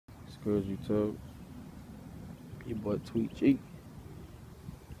Good YouTube. Your boy Tweet G.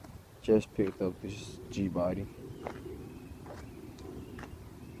 Just picked up this G body.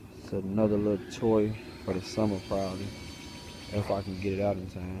 It's another little toy for the summer probably, if I can get it out in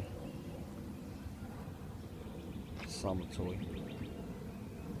time. Summer toy.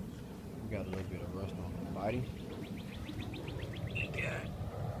 We got a little bit of rust on the body. Got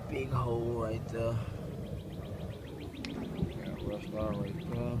a big hole right there. Got rust out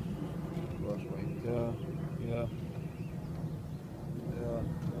right there. Rust right there. Yeah. Yeah.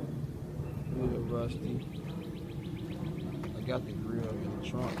 A little rusty. I got the grill in the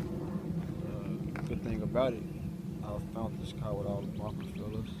trunk. Good thing about it, I found this car with all the bumper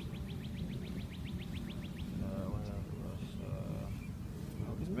fillers.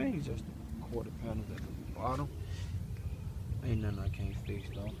 It's mainly just the quarter panels at the bottom. Ain't nothing I can't fix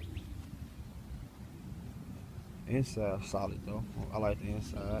though. Inside solid though. I like the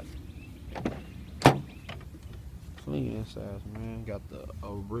inside. Clean insides, man. Got the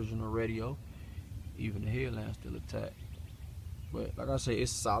original radio. Even the headline's still intact. But like I say,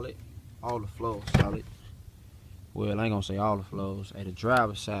 it's solid. All the flows solid. Well, I ain't gonna say all the flows. At the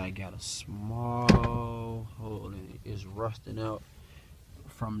driver's side, got a small hole in it. It's rusting out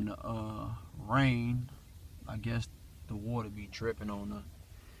from the rain. I guess the water be dripping on the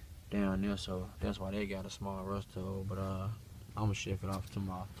down there, so that's why they got a small rust hole. But I'm gonna ship it off to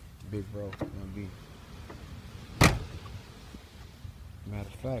my big bro. Matter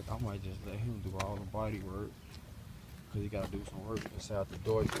of fact, I might just let him do all the body work, because he got to do some work inside the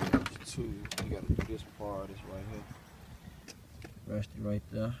door too. He got to do this part, this right here. Rusty right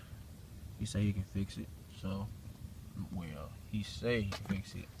there. He say he can fix it. So, well, he say he can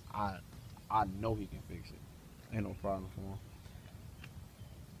fix it. I know he can fix it. Ain't no problem for him.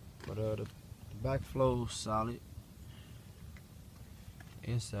 But the back flow's solid.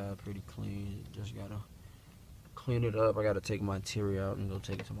 Inside pretty clean. Just gotta clean it up. I gotta take my interior out and go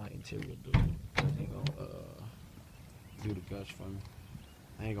take it to my interior dude. They gonna do the guts for me.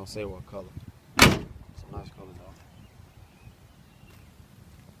 I ain't gonna say what color. It's a nice color though.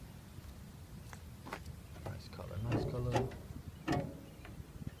 Nice color, nice color.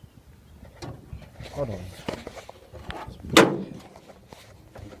 Hold on.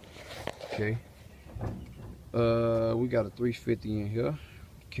 Okay. We got a 350 in here.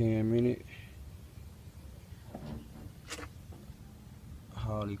 Cam in it.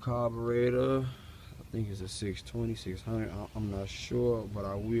 Harley carburetor. I think it's a 620, 600. I'm not sure, but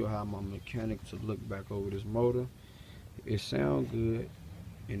I will have my mechanic to look back over this motor. It sounds good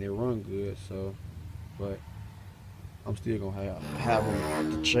and it run good, so, but I'm still gonna have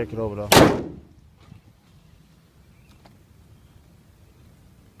him to check it over though.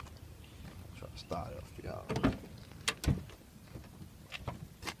 Try to start it for y'all.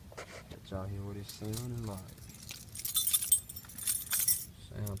 Let y'all hear what it sounding like.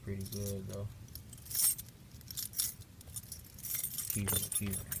 Sound pretty good though. Keep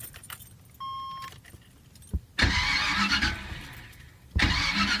it.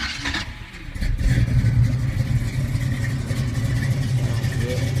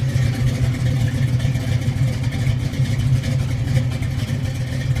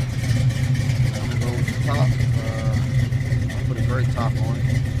 I'm gonna go with the top. I'll put a great top on it.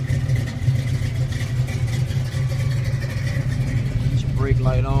 Get your brake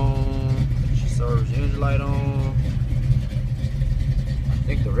light on. Get your surge engine light on.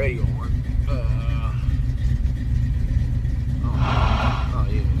 I think the radio worked. Oh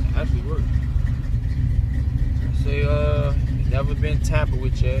yeah, it actually worked. I say never been tampered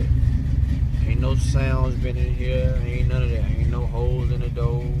with yet. Ain't no sounds been in here. Ain't none of that. Ain't no holes in the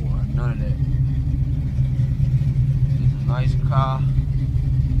door or none of that. It's a nice car.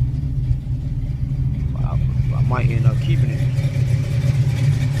 I might end up keeping it.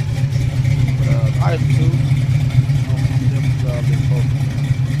 But I do too.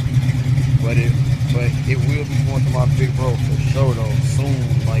 But it will be going to my big bro for sure though,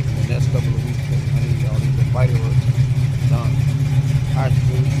 soon, like the next couple